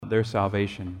their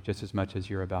salvation just as much as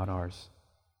you're about ours.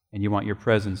 And you want your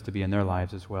presence to be in their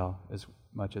lives as well, as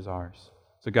much as ours.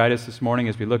 So guide us this morning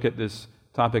as we look at this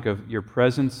topic of your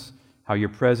presence, how your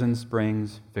presence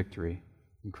brings victory.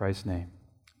 In Christ's name,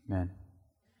 amen.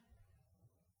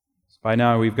 So by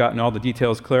now we've gotten all the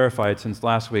details clarified since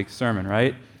last week's sermon,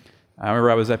 right? I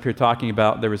remember I was up here talking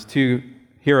about there was 2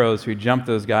 heroes who jumped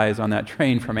those guys on that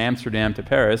train from Amsterdam to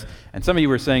Paris, and some of you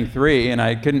were saying 3, and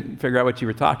I couldn't figure out what you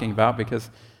were talking about because,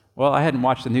 well, I hadn't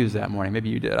watched the news that morning. Maybe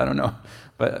you did, I don't know.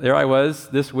 But there I was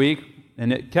this week,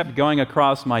 and it kept going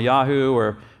across my Yahoo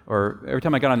or every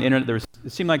time I got on the internet,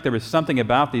 it seemed like there was something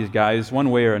about these guys,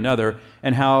 one way or another,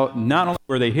 and how not only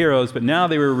were they heroes, but now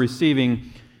they were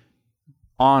receiving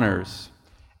honors.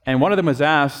 And one of them was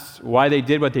asked why they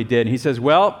did what they did, and he says,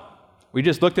 well, we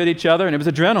just looked at each other, and it was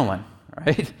adrenaline,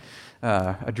 right?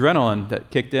 Adrenaline that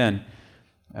kicked in,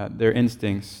 their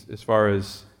instincts as far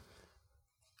as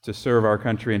to serve our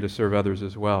country and to serve others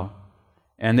as well.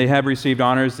 And they have received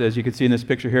honors, as you can see in this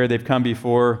picture here. They've come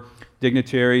before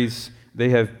dignitaries. They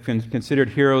have been considered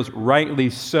heroes, rightly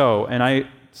so. And I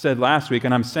said last week,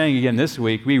 and I'm saying again this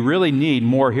week, we really need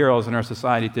more heroes in our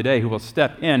society today who will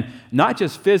step in, not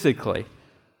just physically,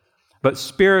 but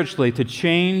spiritually, to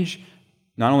change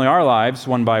not only our lives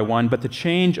one by one, but to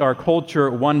change our culture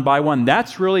one by one.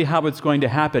 That's really how it's going to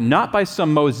happen, not by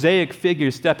some mosaic figure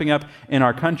stepping up in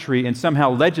our country and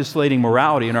somehow legislating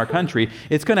morality in our country.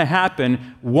 It's going to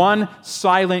happen one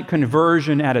silent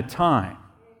conversion at a time.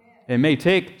 It may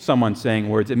take someone saying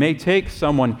words. It may take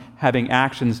someone having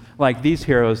actions like these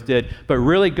heroes did. But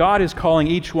really, God is calling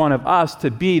each one of us to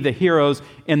be the heroes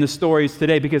in the stories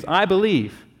today, because I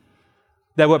believe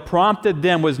that what prompted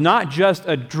them was not just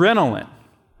adrenaline,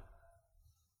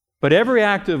 but every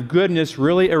act of goodness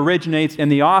really originates in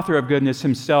the author of goodness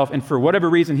himself, and for whatever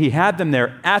reason, he had them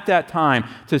there at that time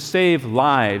to save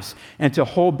lives and to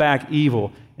hold back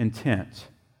evil intent.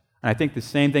 And I think the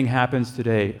same thing happens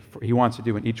today. He wants to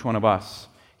do in each one of us.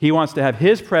 He wants to have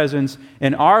His presence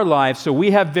in our lives so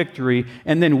we have victory,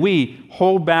 and then we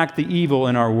hold back the evil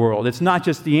in our world. It's not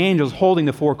just the angels holding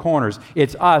the 4 corners.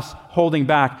 It's us holding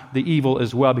back the evil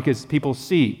as well, because people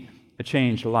see a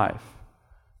changed life.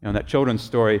 You know, in that children's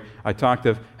story, I talked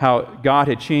of how God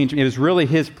had changed me. It was really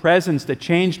His presence that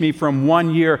changed me from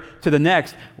one year to the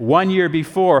next. 1 year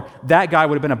before, that guy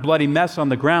would have been a bloody mess on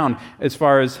the ground as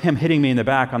far as him hitting me in the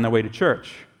back on the way to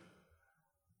church.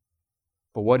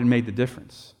 But what had made the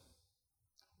difference?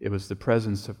 It was the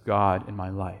presence of God in my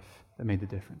life that made the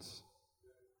difference.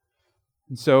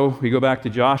 And so we go back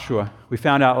to Joshua. We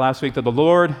found out last week that the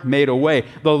Lord made a way.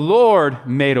 The Lord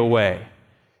made a way.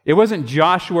 It wasn't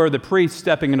Joshua or the priest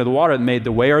stepping into the water that made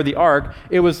the way, or the ark.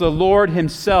 It was the Lord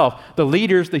Himself. The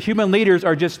leaders, the human leaders,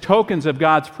 are just tokens of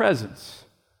God's presence.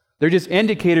 They're just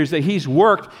indicators that He's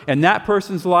worked in that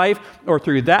person's life or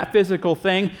through that physical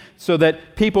thing so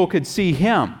that people could see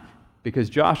Him. Because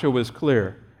Joshua was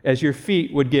clear. As your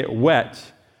feet would get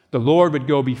wet, the Lord would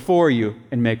go before you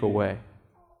and make a way.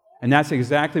 And that's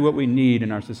exactly what we need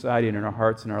in our society and in our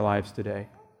hearts and our lives today,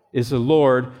 is the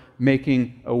Lord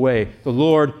making a way. The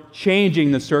Lord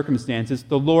changing the circumstances.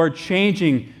 The Lord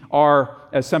changing our,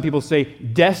 as some people say,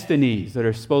 destinies that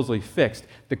are supposedly fixed.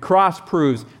 The cross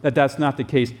proves that that's not the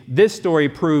case. This story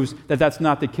proves that that's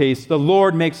not the case. The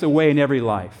Lord makes a way in every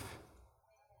life.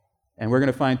 And we're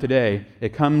going to find today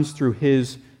it comes through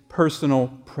His personal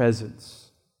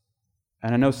presence.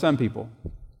 And I know some people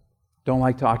don't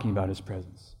like talking about His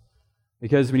presence,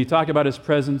 because when you talk about His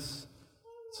presence,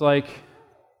 it's like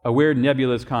a weird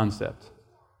nebulous concept.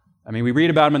 I mean, we read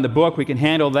about Him in the book, we can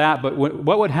handle that, but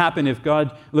what would happen if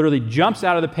God literally jumps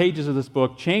out of the pages of this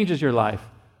book, changes your life,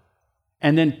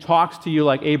 and then talks to you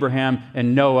like Abraham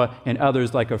and Noah and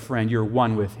others like a friend? You're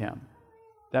one with Him.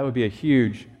 That would be a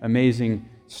huge, amazing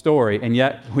story, and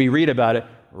yet we read about it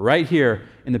right here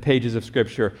in the pages of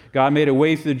Scripture. God made a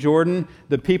way through the Jordan.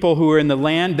 The people who were in the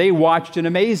land, they watched in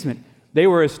amazement. They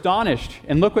were astonished.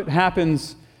 And look what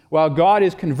happens while God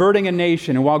is converting a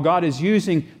nation and while God is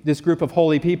using this group of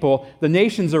holy people. The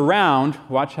nations around,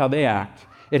 watch how they act.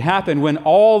 It happened when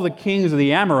all the kings of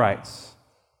the Amorites,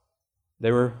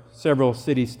 there were several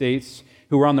city-states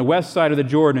who were on the west side of the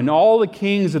Jordan, and all the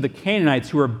kings of the Canaanites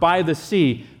who were by the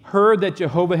sea heard that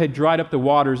Jehovah had dried up the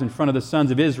waters in front of the sons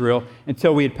of Israel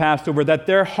until we had passed over, that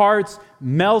their hearts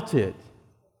melted.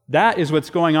 That is what's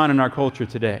going on in our culture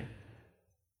today.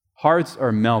 Hearts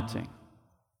are melting.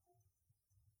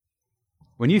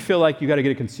 When you feel like you got to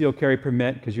get a concealed carry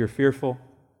permit because you're fearful,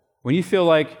 when you feel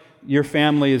like your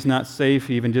family is not safe,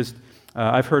 even just,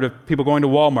 I've heard of people going to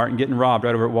Walmart and getting robbed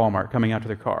right over at Walmart, coming out to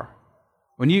their car.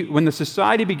 When the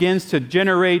society begins to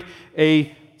generate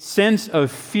a sense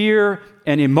of fear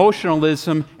and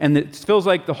emotionalism, and it feels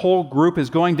like the whole group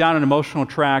is going down an emotional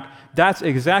track. That's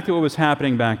exactly what was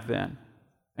happening back then.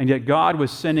 And yet God was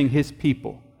sending his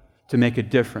people to make a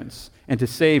difference and to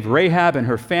save Rahab and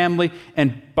her family.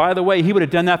 And by the way, he would have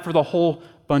done that for the whole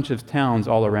bunch of towns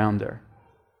all around there.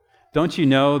 Don't you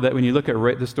know that when you look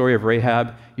at the story of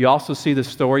Rahab, you also see the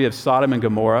story of Sodom and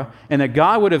Gomorrah, and that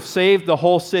God would have saved the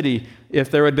whole city if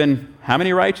there had been how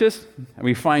many righteous? And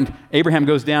we find Abraham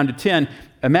goes down to 10.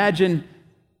 Imagine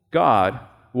God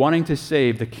wanting to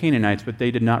save the Canaanites, but they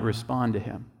did not respond to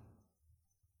him.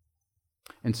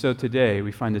 And so today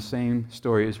we find the same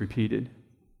story is repeated.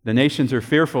 The nations are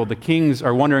fearful, the kings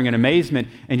are wondering in amazement,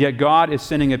 and yet God is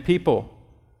sending a people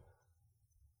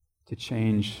to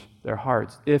change their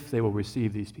hearts if they will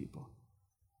receive these people.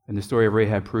 And the story of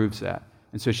Rahab proves that.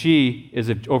 And so she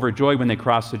is overjoyed when they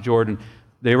cross the Jordan.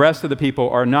 The rest of the people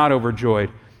are not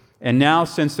overjoyed. And now,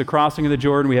 since the crossing of the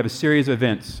Jordan, we have a series of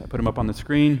events. I put them up on the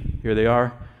screen. Here they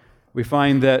are. We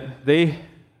find that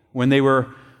when they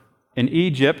were in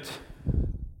Egypt,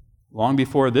 long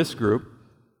before this group,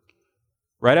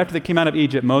 right after they came out of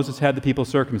Egypt, Moses had the people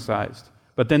circumcised.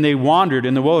 But then they wandered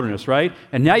in the wilderness, right?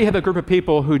 And now you have a group of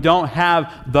people who don't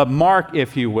have the mark,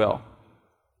 if you will.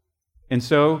 And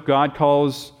so God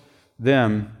calls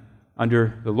them,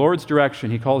 under the Lord's direction,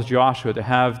 he calls Joshua to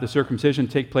have the circumcision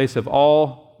take place of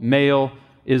all male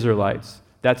Israelites.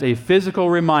 That's a physical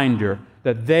reminder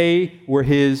that they were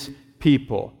his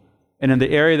people. And in the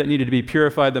area that needed to be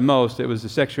purified the most, it was the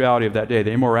sexuality of that day.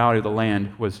 The immorality of the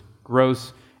land was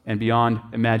gross and beyond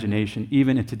imagination,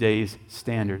 even in today's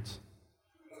standards.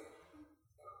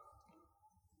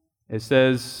 It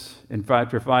says in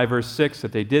chapter 5, verse 6,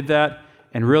 that they did that,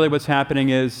 and really what's happening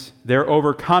is they're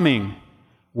overcoming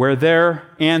where their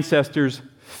ancestors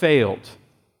failed.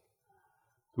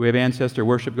 Do we have ancestor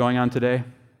worship going on today?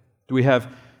 Do we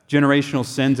have generational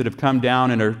sins that have come down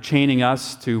and are chaining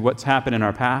us to what's happened in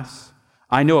our past?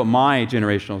 I know what my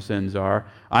generational sins are.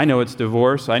 I know it's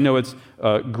divorce. I know it's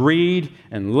greed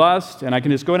and lust, and I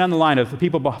can just go down the line of the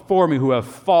people before me who have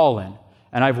fallen.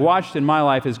 And I've watched in my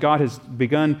life as God has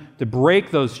begun to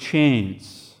break those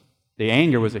chains. The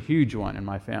anger was a huge one in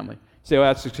my family. You say, well,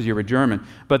 that's just because you were German.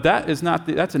 But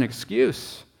that's an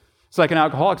excuse. It's like an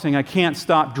alcoholic saying, I can't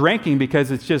stop drinking because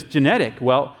it's just genetic.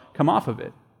 Well, come off of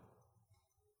it.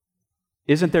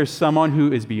 Isn't there someone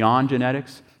who is beyond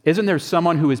genetics? Isn't there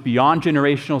someone who is beyond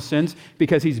generational sins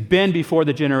because he's been before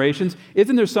the generations?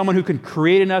 Isn't there someone who can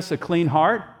create in us a clean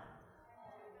heart?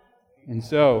 And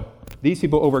so, these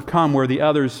people overcome where the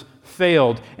others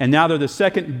failed, and now they're the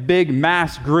second big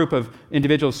mass group of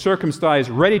individuals circumcised,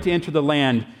 ready to enter the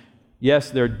land. Yes,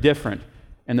 they're different.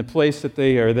 And the place that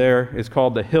they are there is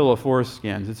called the Hill of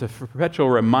Foreskins. It's a perpetual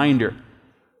reminder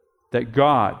that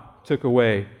God took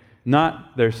away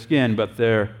not their skin, but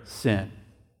their sin.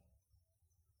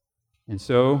 And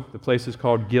so, the place is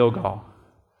called Gilgal.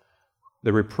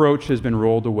 The reproach has been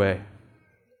rolled away.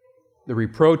 The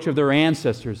reproach of their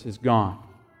ancestors is gone.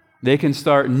 They can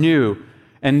start new.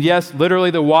 And yes, literally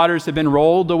the waters have been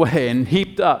rolled away and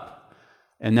heaped up.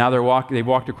 And now they've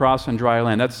walked across on dry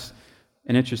land. That's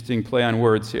an interesting play on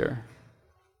words here.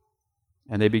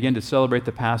 And they begin to celebrate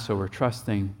the Passover,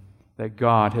 trusting that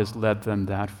God has led them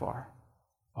that far.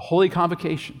 A holy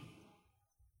convocation.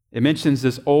 It mentions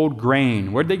this old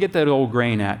grain. Where did they get that old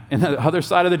grain at? On the other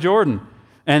side of the Jordan.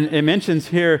 And it mentions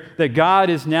here that God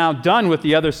is now done with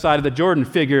the other side of the Jordan,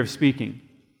 figure of speaking.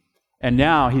 And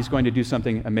now he's going to do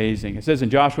something amazing. It says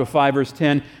in Joshua 5, verse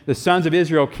 10, the sons of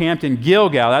Israel camped in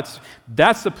Gilgal.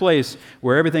 That's the place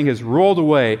where everything has rolled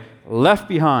away, left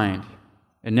behind,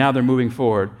 and now they're moving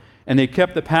forward. And they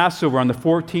kept the Passover on the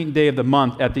 14th day of the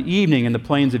month at the evening in the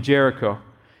plains of Jericho.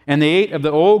 And they ate of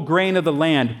the old grain of the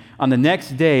land on the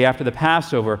next day after the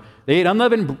Passover. They ate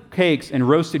unleavened cakes and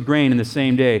roasted grain in the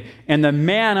same day. And the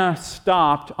manna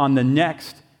stopped on the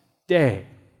next day.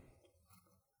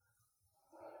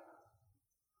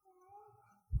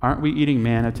 Aren't we eating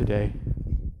manna today?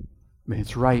 I mean,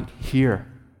 it's right here.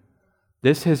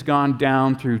 This has gone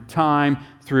down through time,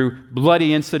 through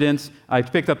bloody incidents. I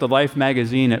picked up the Life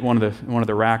magazine at one of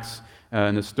the racks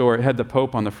in the store. It had the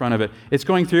Pope on the front of it. It's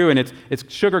going through and it's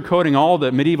sugarcoating all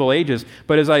the medieval ages.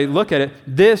 But as I look at it,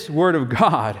 this Word of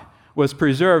God was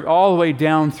preserved all the way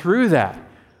down through that.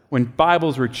 When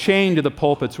Bibles were chained to the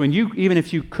pulpits, even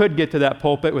if you could get to that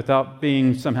pulpit without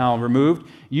being somehow removed,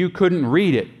 you couldn't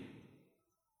read it.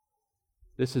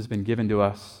 This has been given to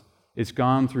us. It's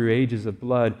gone through ages of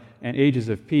blood and ages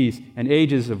of peace and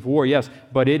ages of war, yes,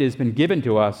 but it has been given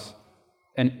to us,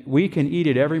 and we can eat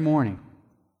it every morning,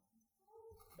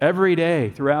 every day,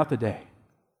 throughout the day.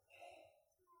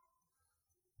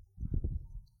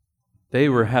 They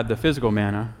had the physical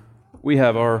manna. We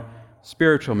have our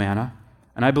spiritual manna.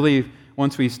 And I believe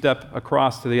once we step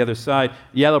across to the other side,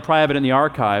 they'll probably have it in the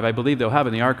archive. I believe they'll have it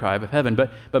in the archive of heaven.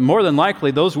 But more than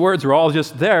likely, those words are all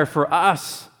just there for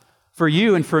us, for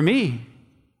you and for me,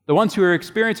 the ones who are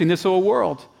experiencing this whole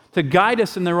world, to guide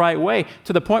us in the right way,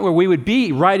 to the point where we would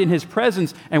be right in His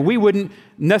presence, and we wouldn't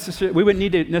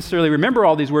need to necessarily remember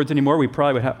all these words anymore.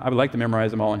 I would like to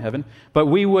memorize them all in heaven, but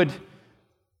we would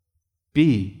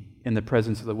be in the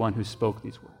presence of the one who spoke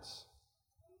these words.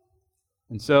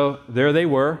 And so there they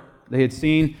were. They had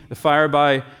seen the fire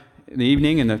by the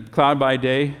evening and the cloud by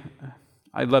day.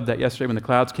 I loved that yesterday when the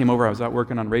clouds came over. I was out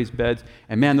working on raised beds,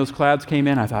 and man, those clouds came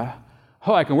in. I thought,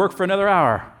 I can work for another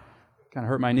hour. Kind of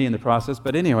hurt my knee in the process,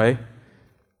 but anyway,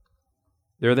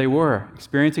 there they were,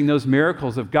 experiencing those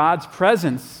miracles of God's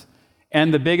presence.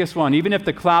 And the biggest one, even if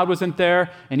the cloud wasn't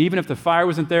there, and even if the fire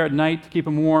wasn't there at night to keep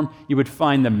them warm, you would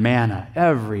find the manna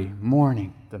every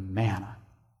morning, the manna.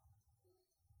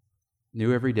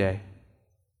 New every day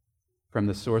from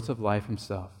the source of life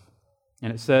Himself.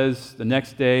 And it says the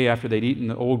next day, after they'd eaten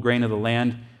the old grain of the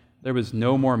land, there was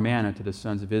no more manna to the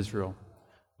sons of Israel.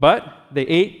 But they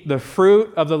ate the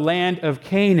fruit of the land of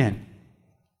Canaan.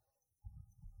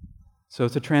 So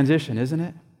it's a transition, isn't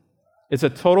it? It's a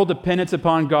total dependence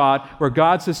upon God, where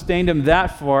God sustained them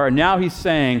that far, and now He's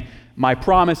saying, my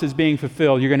promise is being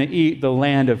fulfilled. You're going to eat the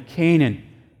land of Canaan.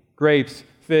 Grapes,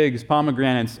 figs,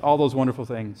 pomegranates, all those wonderful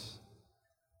things.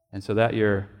 And so that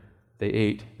year, they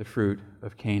ate the fruit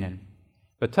of Canaan.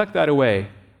 But tuck that away,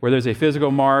 where there's a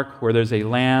physical mark, where there's a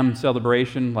lamb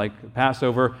celebration like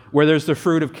Passover, where there's the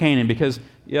fruit of Canaan, because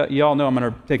you all know I'm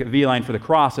going to take a V-line for the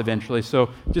cross eventually,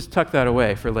 so just tuck that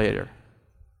away for later.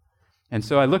 And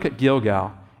so I look at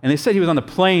Gilgal, and they said he was on the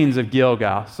plains of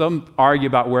Gilgal. Some argue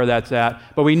about where that's at,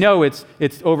 but we know it's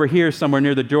over here somewhere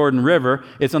near the Jordan River.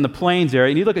 It's on the plains area.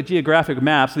 And you look at geographic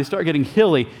maps, they start getting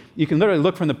hilly. You can literally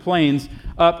look from the plains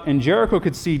up, and Jericho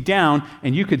could see down,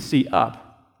 and you could see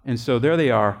up. And so there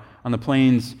they are on the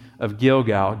plains of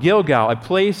Gilgal. Gilgal, a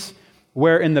place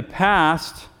where in the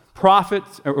past,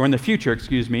 prophets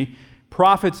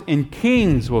and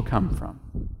kings will come from.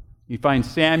 You find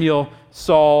Samuel,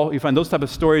 Saul, you find those type of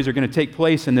stories are going to take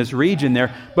place in this region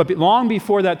there. But long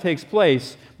before that takes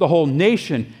place, the whole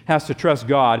nation has to trust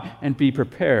God and be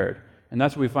prepared. And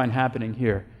that's what we find happening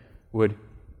here. Would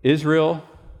Israel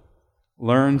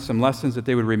learn some lessons that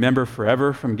they would remember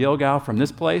forever from Gilgal, from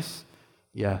this place?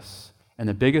 Yes. And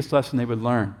the biggest lesson they would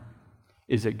learn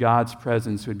is that God's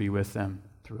presence would be with them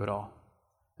through it all.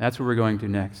 That's what we're going to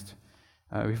next.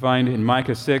 We find in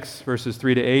Micah 6, verses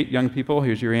 3 to 8, young people,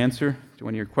 here's your answer to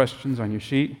one of your questions on your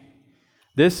sheet.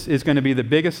 This is going to be the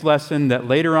biggest lesson that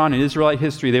later on in Israelite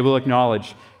history they will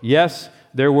acknowledge. Yes,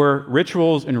 there were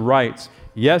rituals and rites.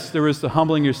 Yes, there was the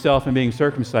humbling yourself and being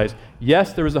circumcised.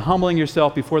 Yes, there was the humbling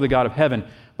yourself before the God of heaven.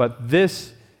 But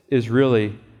this is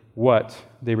really what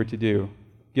they were to do.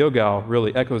 Gilgal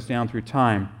really echoes down through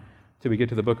time till we get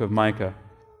to the book of Micah.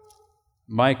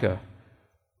 Micah.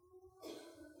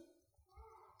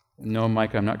 No,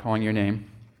 Micah, I'm not calling your name.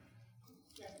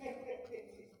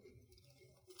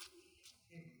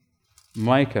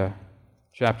 Micah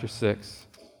chapter 6.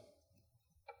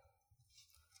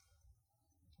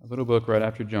 A little book right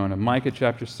after Jonah. Micah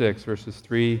chapter 6, verses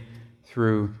 3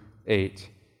 through 8.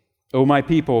 O my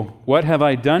people, what have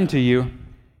I done to you?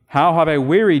 How have I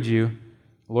wearied you?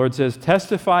 The Lord says,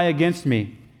 testify against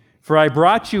me. For I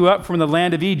brought you up from the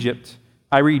land of Egypt.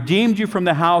 I redeemed you from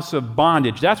the house of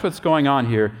bondage. That's what's going on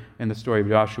here in the story of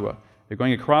Joshua. They're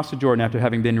going across the Jordan after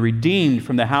having been redeemed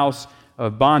from the house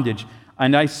of bondage.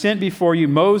 And I sent before you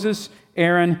Moses,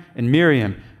 Aaron, and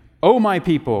Miriam. O my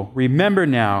people, remember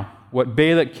now what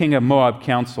Balak king of Moab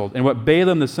counseled, and what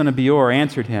Balaam the son of Beor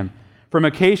answered him. From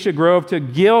Acacia Grove to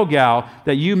Gilgal,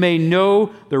 that you may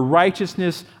know the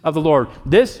righteousness of the Lord.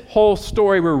 This whole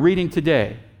story we're reading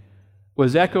today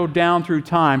was echoed down through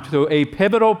time to a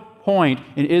pivotal point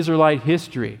in Israelite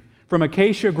history. From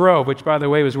Acacia Grove, which, by the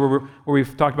way, was where we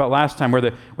talked about last time,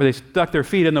 where they stuck their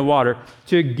feet in the water,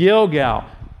 to Gilgal.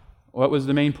 What was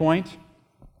the main point?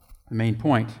 The main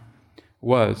point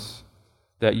was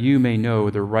that you may know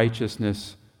the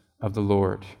righteousness of the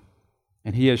Lord.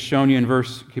 And he has shown you in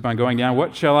verse, keep on going down,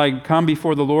 what shall I come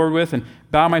before the Lord with and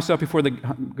bow myself before the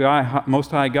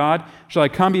Most High God? Shall I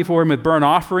come before him with burnt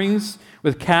offerings,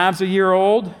 with calves a year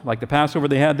old, like the Passover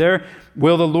they had there?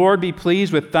 Will the Lord be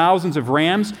pleased with thousands of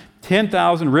rams,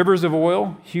 10,000 rivers of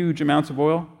oil, huge amounts of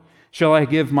oil? Shall I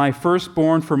give my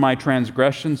firstborn for my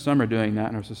transgression? Some are doing that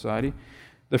in our society.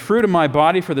 The fruit of my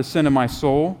body for the sin of my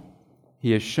soul?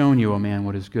 He has shown you, O man,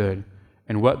 what is good.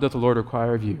 And what doth the Lord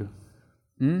require of you?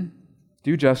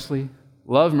 Do justly,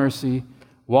 love mercy,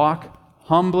 walk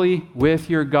humbly with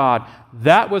your God.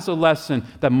 That was a lesson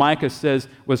that Micah says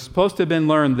was supposed to have been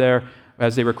learned there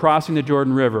as they were crossing the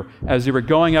Jordan River, as they were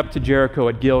going up to Jericho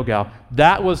at Gilgal.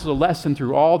 That was the lesson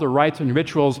through all the rites and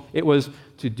rituals. It was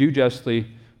to do justly,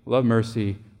 love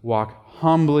mercy, walk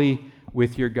humbly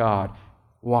with your God.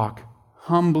 Walk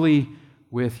humbly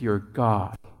with your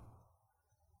God.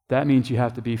 That means you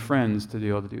have to be friends to be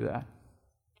able to do that.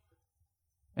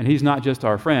 And He's not just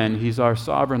our friend, He's our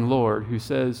sovereign Lord who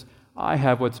says, I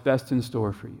have what's best in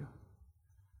store for you.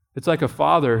 It's like a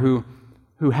father who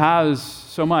has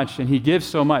so much and he gives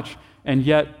so much, and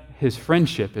yet his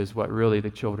friendship is what really the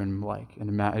children like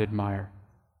and admire.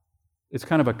 It's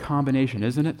kind of a combination,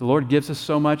 isn't it? The Lord gives us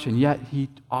so much, and yet He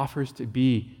offers to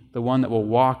be the one that will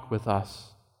walk with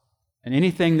us. And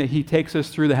anything that He takes us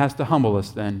through that has to humble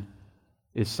us then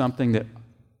is something that,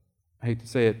 I hate to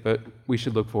say it, but we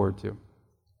should look forward to.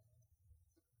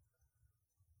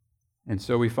 And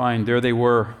so we find there they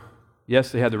were.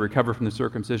 Yes, they had to recover from the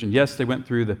circumcision. Yes, they went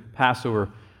through the Passover.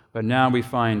 But now we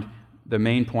find the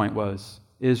main point was,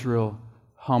 Israel,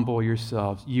 humble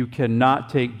yourselves. You cannot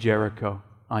take Jericho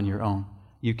on your own.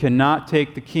 You cannot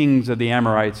take the kings of the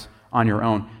Amorites on your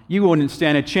own. You wouldn't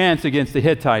stand a chance against the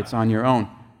Hittites on your own.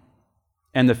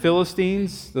 And the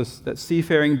Philistines, that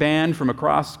seafaring band from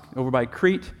across over by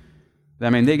Crete, I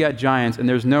mean, they got giants, and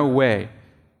there's no way,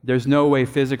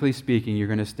 physically speaking, you're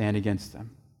going to stand against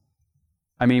them.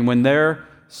 I mean, when their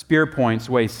spear points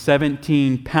weigh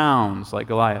 17 pounds like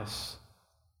Goliath's,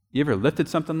 you ever lifted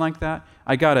something like that?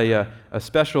 I got a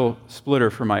special splitter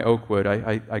for my oak wood.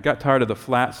 I got tired of the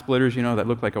flat splitters, that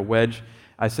look like a wedge.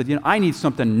 I said, I need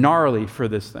something gnarly for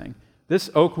this thing. This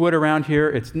oak wood around here,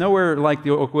 it's nowhere like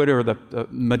the oak wood or the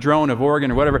madrone of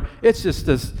Oregon or whatever. It's just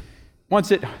this,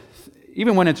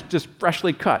 even when it's just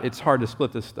freshly cut, it's hard to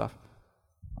split this stuff.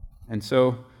 And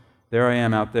so there I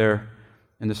am out there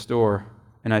in the store,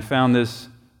 and I found this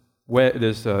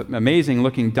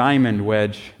amazing-looking diamond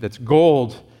wedge that's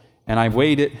gold, and I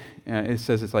weighed it. It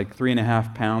says it's like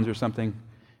 3.5 pounds or something.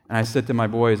 And I said to my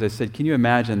boys, I said, can you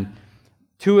imagine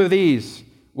 2 of these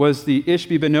was the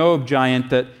Ishbi-Benob giant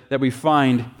that we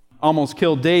find almost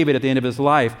killed David at the end of his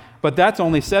life. But that's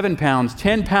only 7 pounds.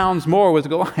 10 pounds more was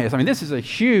Goliath. I mean, this is a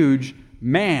huge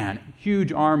man,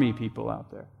 huge army people out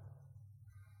there.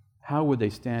 How would they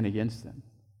stand against them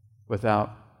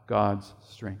without God's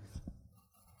strength?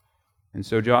 And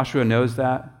so Joshua knows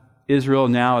that. Israel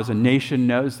now as a nation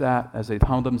knows that as they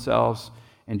humble themselves.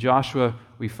 And Joshua,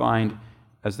 we find,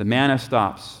 as the manna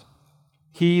stops,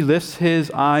 he lifts his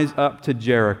eyes up to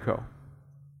Jericho.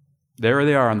 There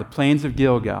they are on the plains of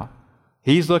Gilgal.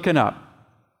 He's looking up.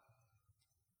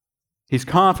 He's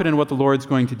confident in what the Lord's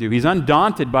going to do. He's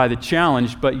undaunted by the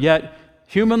challenge, but yet,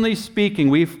 humanly speaking,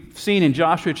 we've seen in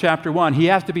Joshua chapter 1, he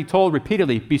has to be told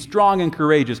repeatedly, be strong and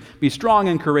courageous, be strong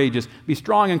and courageous, be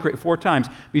strong and courageous, 4 times,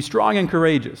 be strong and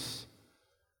courageous.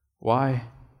 Why?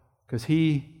 Because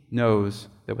he knows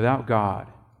that without God,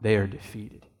 they are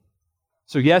defeated.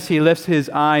 So yes, he lifts his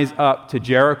eyes up to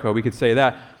Jericho, we could say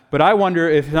that, but I wonder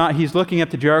if not he's looking up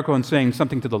to Jericho and saying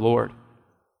something to the Lord.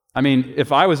 I mean,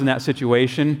 if I was in that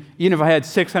situation, even if I had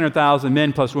 600,000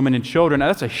 men plus women and children,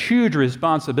 that's a huge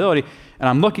responsibility, and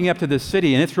I'm looking up to this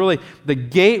city, and it's really the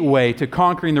gateway to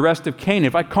conquering the rest of Canaan.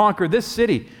 If I conquer this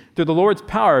city through the Lord's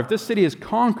power, if this city is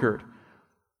conquered,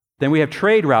 then we have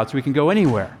trade routes, we can go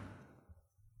anywhere.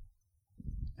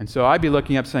 And so I'd be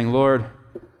looking up saying, Lord,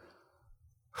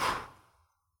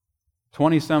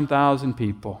 20-some thousand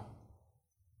people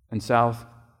in South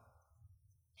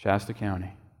Shasta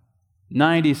County.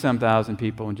 90-some thousand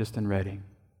people just in Redding.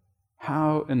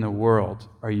 How in the world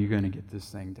are you going to get this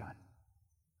thing done?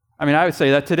 I mean, I would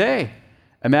say that today.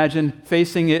 Imagine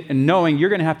facing it and knowing you're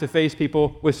going to have to face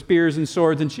people with spears and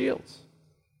swords and shields.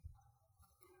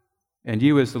 And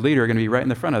you as the leader are going to be right in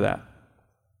the front of that.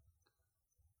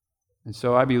 And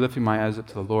so I'd be lifting my eyes up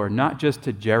to the Lord, not just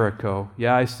to Jericho.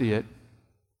 Yeah, I see it.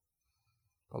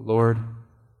 But Lord,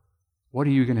 what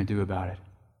are you going to do about it?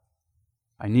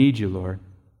 I need you, Lord.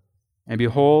 And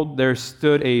behold, there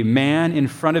stood a man in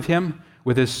front of him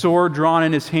with his sword drawn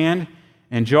in his hand,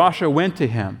 and Joshua went to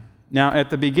him. Now, at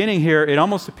the beginning here, it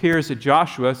almost appears that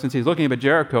Joshua, since he's looking up at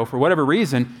Jericho, for whatever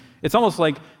reason, it's almost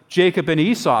like Jacob and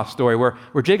Esau story, where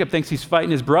Jacob thinks he's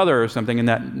fighting his brother or something in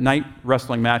that night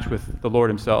wrestling match with the Lord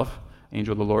himself,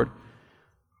 angel of the Lord.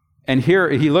 And here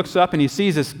he looks up and he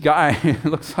sees this guy, it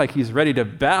looks like he's ready to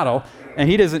battle, and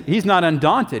he's not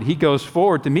undaunted. He goes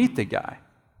forward to meet the guy.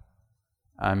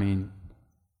 I mean,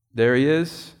 there he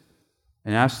is,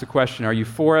 and asks the question, are you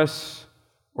for us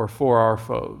or for our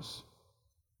foes?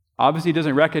 Obviously, he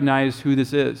doesn't recognize who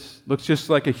this is. Looks just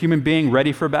like a human being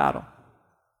ready for battle.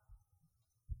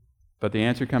 But the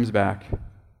answer comes back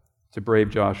to brave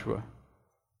Joshua.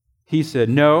 He said,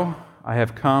 "No, I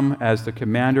have come as the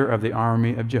commander of the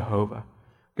army of Jehovah."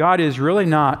 God is really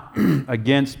not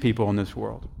against people in this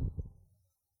world.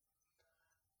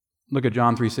 Look at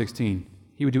John 3:16.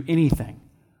 He would do anything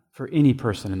for any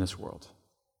person in this world.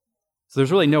 So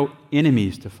there's really no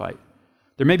enemies to fight.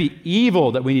 There may be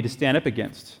evil that we need to stand up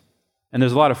against. And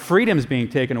there's a lot of freedoms being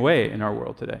taken away in our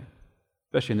world today,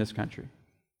 especially in this country.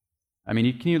 I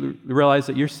mean, can you realize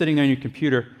that you're sitting there on your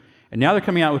computer, and now they're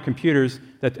coming out with computers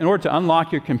that in order to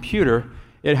unlock your computer,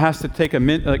 it has to take an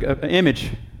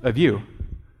image of you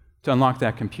to unlock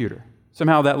that computer.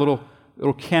 Somehow that little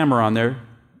camera on there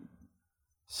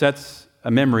sets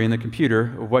a memory in the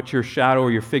computer of what your shadow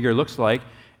or your figure looks like,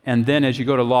 and then as you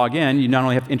go to log in, you not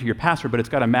only have to enter your password, but it's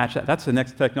got to match that. That's the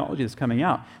next technology that's coming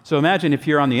out. So imagine if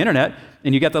you're on the internet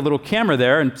and you got that little camera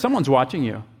there and someone's watching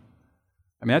you.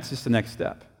 I mean, that's just the next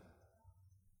step.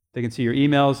 They can see your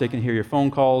emails, they can hear your phone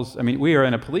calls. I mean, we are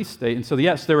in a police state, and so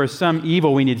yes, there is some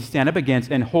evil we need to stand up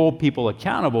against and hold people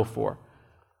accountable for.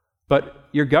 But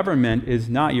your government is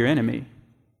not your enemy.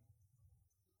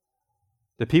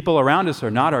 The people around us are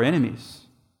not our enemies.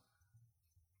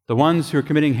 The ones who are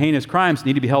committing heinous crimes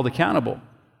need to be held accountable,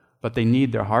 but they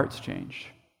need their hearts changed.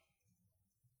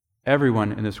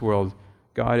 Everyone in this world,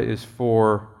 God is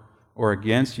for or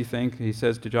against, you think? He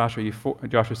says to Joshua,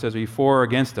 Joshua says, "Are you for or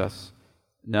against us?"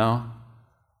 No.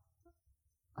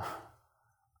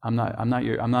 I'm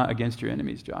not against your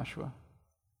enemies, Joshua.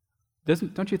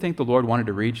 Don't you think the Lord wanted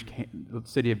to reach the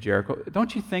city of Jericho?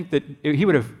 Don't you think that he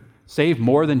would have saved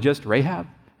more than just Rahab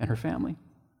and her family?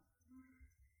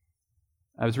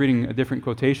 I was reading different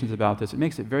quotations about this. It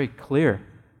makes it very clear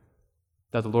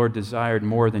that the Lord desired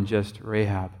more than just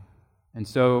Rahab. And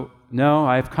so, no,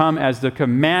 I have come as the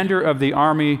commander of the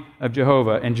army of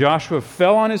Jehovah. And Joshua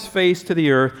fell on his face to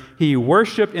the earth. He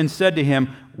worshiped and said to him,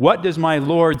 "What does my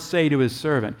Lord say to his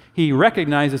servant?" He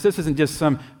recognizes this isn't just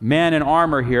some man in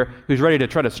armor here who's ready to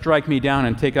try to strike me down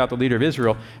and take out the leader of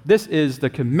Israel. This is the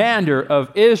commander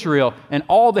of Israel and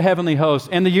all the heavenly hosts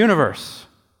and the universe.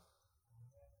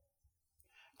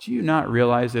 Do you not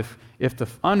realize if the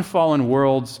unfallen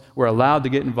worlds were allowed to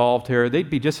get involved here, they'd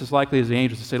be just as likely as the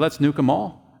angels to say, "Let's nuke them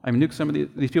all." I mean, nuke some of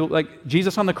these people, like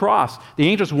Jesus on the cross. The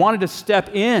angels wanted to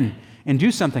step in and do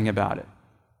something about it.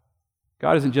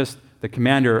 God isn't just the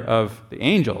commander of the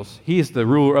angels. He is the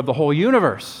ruler of the whole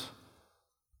universe.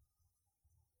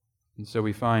 And so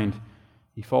we find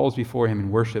he falls before him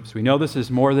and worships. We know this is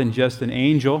more than just an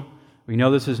angel. We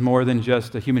know this is more than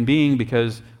just a human being,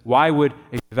 because why would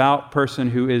a devout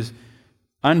person who is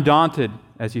undaunted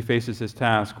as he faces his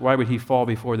task, why would he fall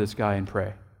before this guy and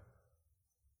pray?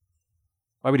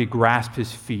 Why would he grasp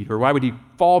his feet? Or why would he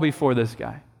fall before this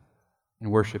guy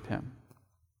and worship him?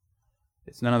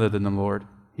 It's none other than the Lord.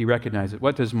 He recognizes,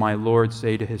 what does my Lord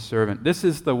say to his servant? This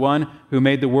is the one who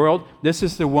made the world. This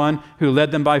is the one who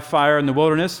led them by fire in the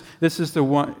wilderness. This is the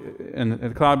one, and the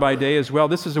cloud by day as well.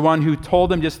 This is the one who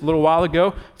told them just a little while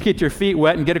ago, get your feet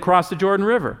wet and get across the Jordan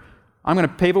River. I'm going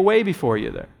to pave a way before you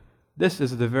there. This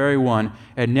is the very one.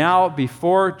 And now,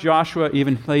 before Joshua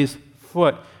even plays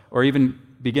foot or even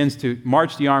begins to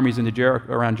march the armies into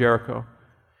around Jericho,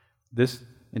 this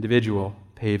individual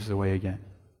paves the way again.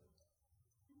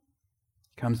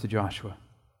 Comes to Joshua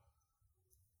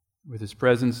with his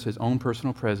presence, his own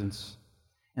personal presence.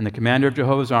 And the commander of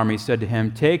Jehovah's army said to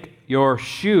him, "Take your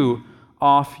shoe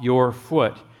off your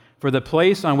foot, for the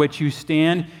place on which you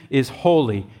stand is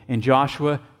holy." And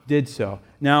Joshua did so.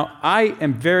 Now, I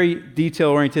am very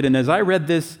detail-oriented, and as I read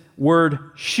this word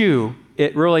shoe,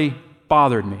 it really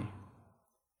bothered me.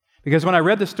 Because when I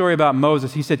read the story about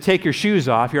Moses, he said, "Take your shoes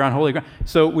off, you're on holy ground."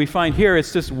 So we find here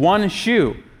it's just one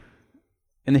shoe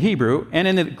in the Hebrew, and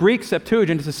in the Greek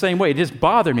Septuagint, it's the same way. It just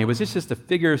bothered me. Was this just a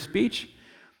figure of speech?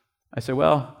 I said,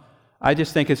 well, I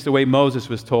just think it's the way Moses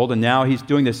was told, and now he's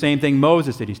doing the same thing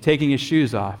Moses did. He's taking his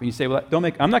shoes off. And you say, well,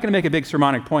 I'm not going to make a big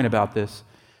sermonic point about this,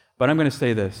 but I'm going to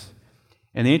say this.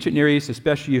 In the ancient Near East,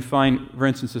 especially, you find, for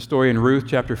instance, the story in Ruth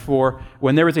chapter 4,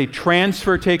 when there was a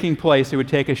transfer taking place, they would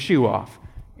take a shoe off,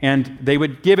 and they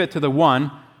would give it to the one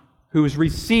who was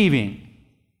receiving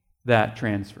that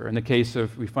transfer. In the case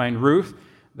of, we find Ruth,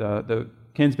 the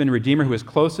kinsman redeemer who was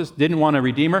closest, didn't want a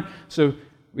redeemer, so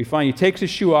we find he takes his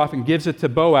shoe off and gives it to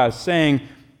Boaz, saying,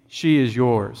 "She is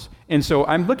yours." And so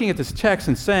I'm looking at this text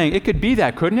and saying, it could be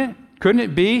that, couldn't it? Couldn't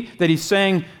it be that he's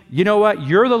saying, you know what,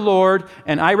 you're the Lord,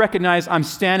 and I recognize I'm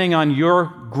standing on your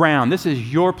ground. This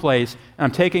is your place, and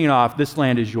I'm taking it off. This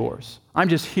land is yours. I'm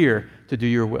just here to do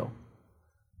your will.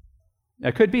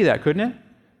 It could be that, couldn't it?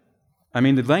 I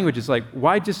mean, the language is like,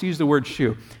 why just use the word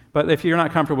shoe? But if you're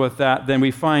not comfortable with that, then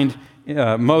we find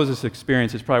Moses'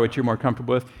 experience is probably what you're more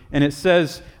comfortable with. And it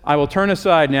says, I will turn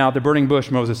aside now the burning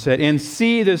bush, Moses said, and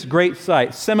see this great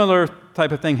sight. Similar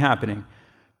type of thing happening.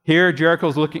 Here,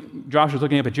 Joshua's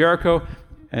looking up at Jericho.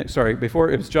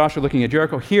 Before it was Joshua looking at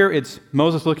Jericho. Here it's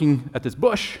Moses looking at this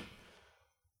bush.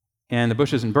 And the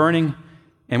bush isn't burning.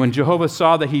 And when Jehovah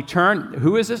saw that he turned,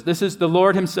 who is this? This is the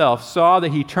Lord himself, saw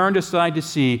that he turned aside to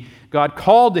see, God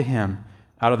called to him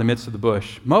out of the midst of the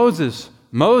bush, Moses,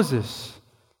 Moses.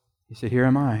 He said, here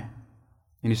am I.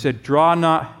 And he said, draw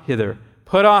not hither.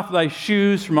 Put off thy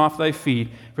shoes from off thy feet,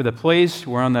 for the place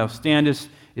whereon thou standest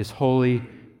is holy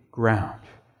ground.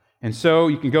 And so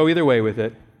you can go either way with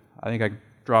it. I think I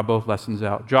draw both lessons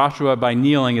out. Joshua, by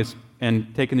kneeling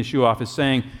and taking the shoe off, is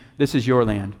saying, this is your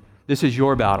land. This is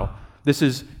your battle. This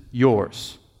is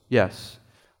yours. Yes.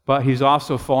 But he's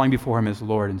also falling before him as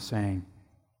Lord and saying,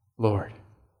 Lord,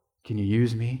 can you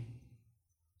use me?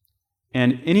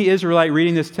 And any Israelite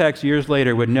reading this text years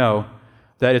later would know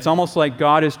that it's almost like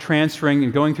God is transferring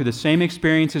and going through the same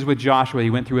experiences with Joshua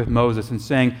he went through with Moses and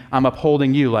saying, I'm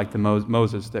upholding you like the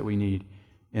Moses that we need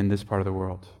in this part of the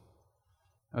world.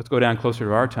 Let's go down closer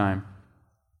to our time.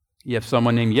 You have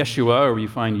someone named Yeshua, or you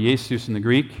find Jesus in the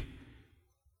Greek.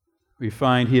 We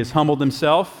find he has humbled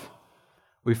himself.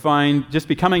 We find just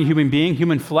becoming a human being,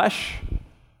 human flesh.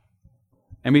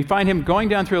 And we find him going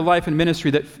down through a life and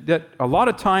ministry that a lot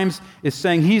of times is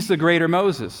saying he's the greater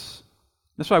Moses.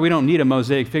 That's why we don't need a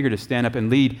Mosaic figure to stand up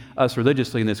and lead us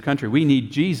religiously in this country. We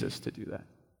need Jesus to do that.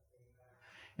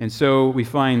 And so we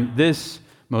find this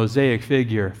Mosaic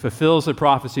figure fulfills the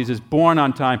prophecies, is born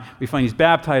on time. We find he's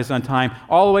baptized on time.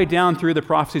 All the way down through the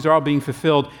prophecies are all being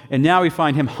fulfilled. And now we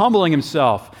find him humbling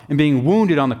himself and being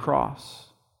wounded on the cross.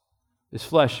 His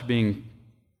flesh being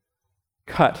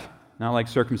cut, not like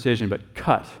circumcision, but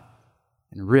cut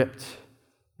and ripped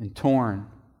and torn.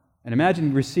 And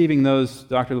imagine receiving those,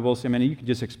 Dr. LeVolsey, I mean, you can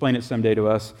just explain it someday to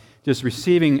us, just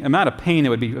receiving the amount of pain that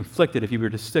would be inflicted if you were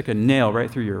to stick a nail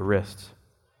right through your wrist.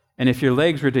 And if your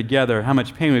legs were together, how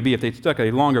much pain it would be if they stuck a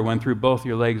longer one through both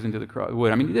your legs into the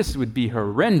wood. I mean, this would be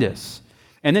horrendous.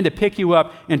 And then to pick you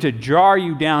up and to jar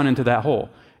you down into that hole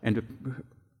and to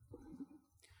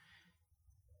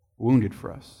wounded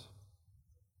for us.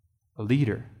 A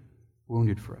leader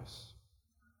wounded for us.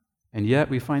 And yet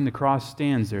we find the cross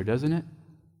stands there, doesn't it?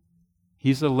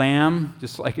 He's the lamb,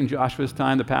 just like in Joshua's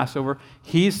time, the Passover.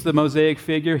 He's the Mosaic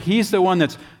figure. He's the one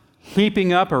that's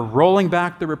heaping up or rolling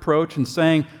back the reproach and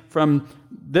saying, from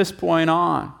this point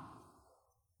on,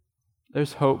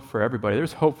 there's hope for everybody.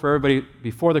 There's hope for everybody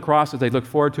before the cross as they look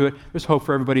forward to it. There's hope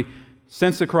for everybody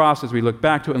since the cross as we look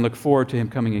back to it and look forward to him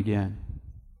coming again.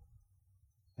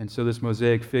 And so this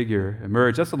Mosaic figure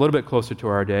emerged. That's a little bit closer to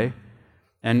our day.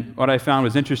 And what I found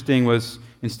was interesting was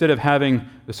instead of having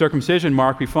the circumcision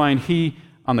mark, we find he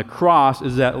on the cross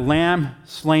is that lamb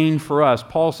slain for us.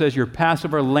 Paul says your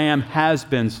Passover lamb has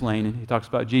been slain. And he talks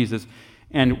about Jesus.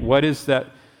 And what is that?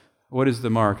 What is the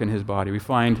mark in his body? We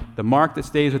find the mark that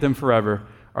stays with him forever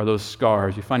are those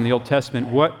scars. You find in the Old Testament,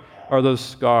 what are those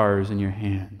scars in your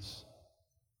hands?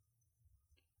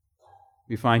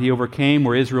 We find he overcame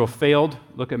where Israel failed.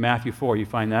 Look at Matthew 4, you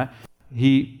find that.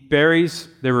 He buries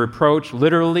their reproach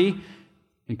literally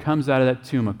and comes out of that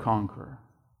tomb a conqueror.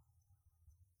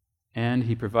 And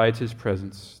he provides his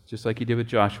presence, just like he did with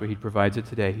Joshua. He provides it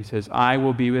today. He says, I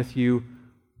will be with you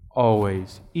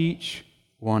always, each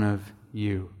one of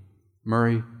you.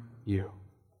 Murray, you.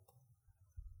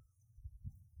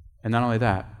 And not only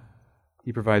that,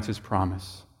 he provides his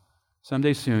promise.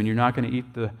 Someday soon, you're not going to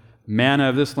eat the manna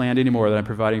of this land anymore that I'm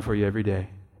providing for you every day.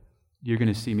 You're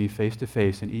going to see me face to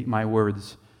face and eat my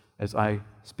words as I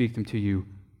speak them to you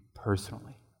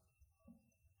personally.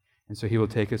 And so he will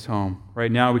take us home.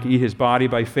 Right now, we can eat his body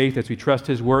by faith as we trust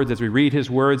his words, as we read his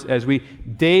words, as we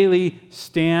daily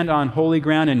stand on holy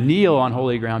ground and kneel on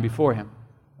holy ground before him.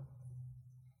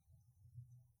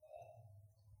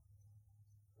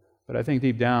 But I think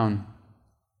deep down,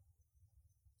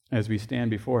 as we stand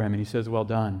before him and he says, well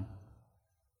done,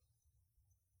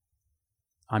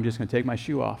 I'm just going to take my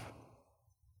shoe off,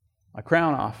 my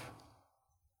crown off,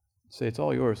 say, it's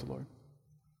all yours, Lord,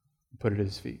 and put it at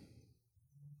his feet.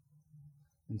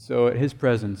 And so at his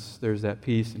presence, there's that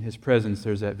peace. In his presence,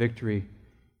 there's that victory.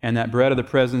 And that bread of the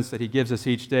presence that he gives us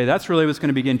each day, that's really what's going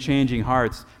to begin changing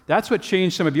hearts. That's what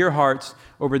changed some of your hearts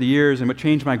over the years and what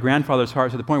changed my grandfather's heart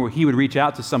to the point where he would reach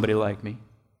out to somebody like me.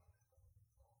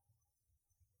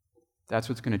 That's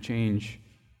what's going to change.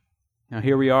 Now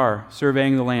here we are,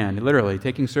 surveying the land, literally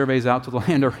taking surveys out to the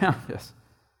land around us.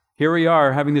 Here we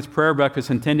are having this prayer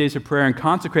breakfast and 10 days of prayer and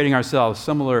consecrating ourselves,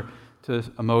 similar to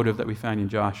a motive that we found in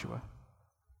Joshua.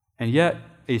 And yet,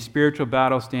 a spiritual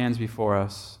battle stands before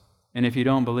us. And if you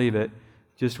don't believe it,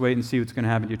 just wait and see what's going to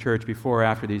happen to your church before or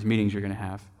after these meetings you're going to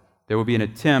have. There will be an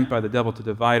attempt by the devil to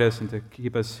divide us and to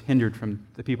keep us hindered from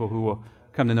the people who will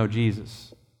come to know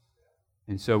Jesus.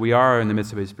 And so we are in the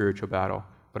midst of a spiritual battle.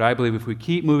 But I believe if we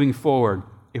keep moving forward,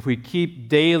 if we keep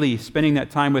daily spending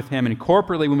that time with Him and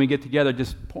corporately when we get together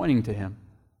just pointing to Him,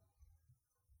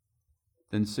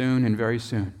 then soon and very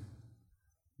soon,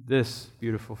 this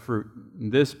beautiful fruit,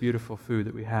 this beautiful food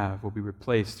that we have will be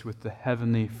replaced with the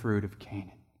heavenly fruit of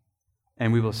Canaan.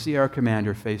 And we will see our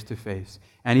commander face to face.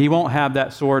 And he won't have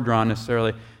that sword drawn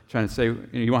necessarily, trying to say,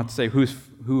 you won't have to say,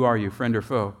 who are you, friend or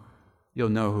foe? You'll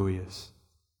know who he is.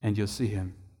 And you'll see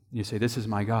him. And you say, this is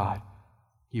my God.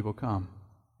 He will come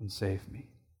and save me.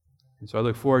 And so I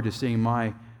look forward to seeing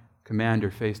my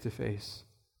commander face to face.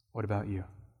 What about you?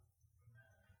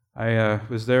 I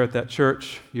was there at that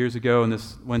church years ago in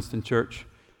this Winston church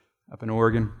up in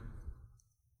Oregon.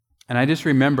 And I just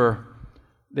remember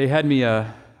they had me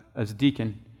as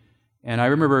deacon. And I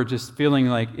remember just feeling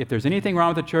like if there's anything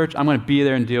wrong with the church, I'm going to be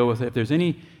there and deal with it. If there's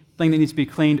anything that needs to be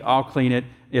cleaned, I'll clean it.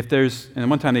 And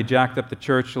one time they jacked up the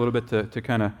church a little bit to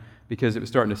kind of, because it was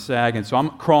starting to sag. And so I'm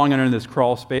crawling under this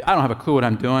crawl space. I don't have a clue what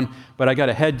I'm doing, but I got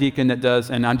a head deacon that does,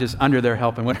 and I'm just under there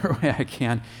helping whatever way I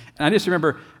can. And I just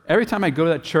remember every time I go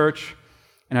to that church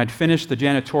and I'd finish the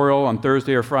janitorial on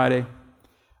Thursday or Friday,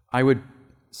 I would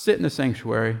sit in the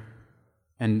sanctuary,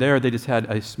 and there they just had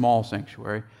a small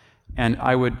sanctuary. And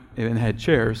they had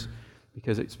chairs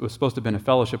because it was supposed to have been a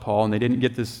fellowship hall, and they didn't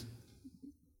get this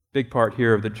big part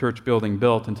here of the church building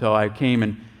built until I came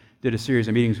and did a series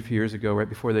of meetings a few years ago. Right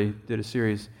before they did a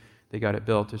series, they got it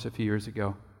built just a few years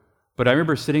ago. But I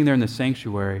remember sitting there in the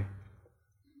sanctuary,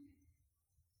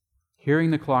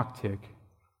 hearing the clock tick,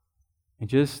 and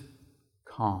just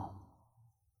calm.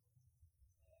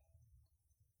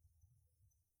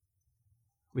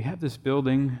 We have this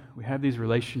building, we have these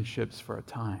relationships for a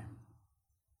time.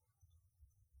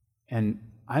 And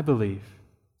I believe,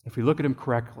 if we look at them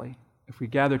correctly, if we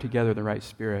gather together the right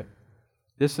spirit,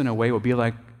 this in a way will be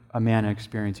like a manna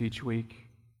experience each week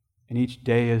and each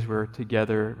day as we're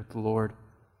together with the Lord.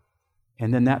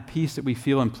 And then that peace that we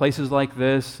feel in places like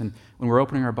this and when we're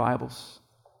opening our Bibles,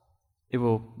 it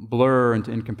will blur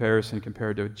in comparison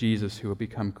compared to Jesus, who will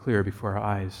become clear before our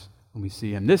eyes when we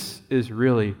see Him. This is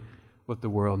really what the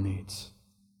world needs.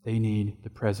 They need the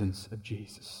presence of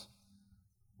Jesus.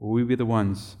 Will we be the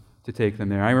ones to take them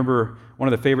there? I remember one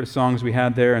of the favorite songs we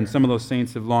had there, and some of those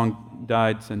saints have long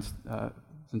died since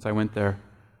I went there.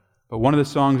 But one of the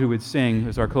songs we would sing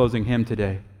is our closing hymn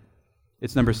today.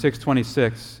 It's number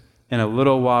 626, "In a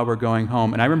Little While We're Going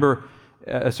Home." And I remember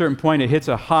at a certain point it hits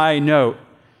a high note,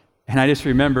 and I just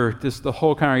remember the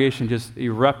whole congregation just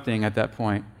erupting at that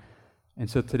point. And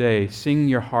so today, sing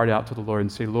your heart out to the Lord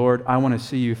and say, Lord, I want to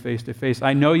see you face to face.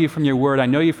 I know you from your word. I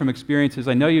know you from experiences.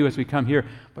 I know you as we come here,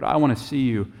 but I want to see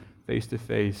you face to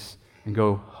face and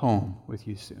go home with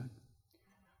you soon.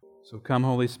 So come,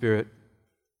 Holy Spirit,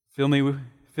 fill me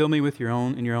with your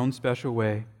own special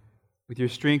way, with your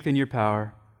strength and your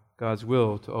power, God's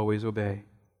will to always obey.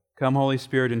 Come, Holy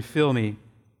Spirit, and fill me.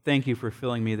 Thank you for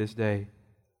filling me this day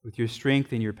with your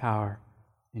strength and your power.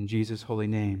 In Jesus' holy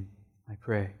name, I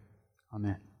pray.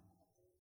 Amen.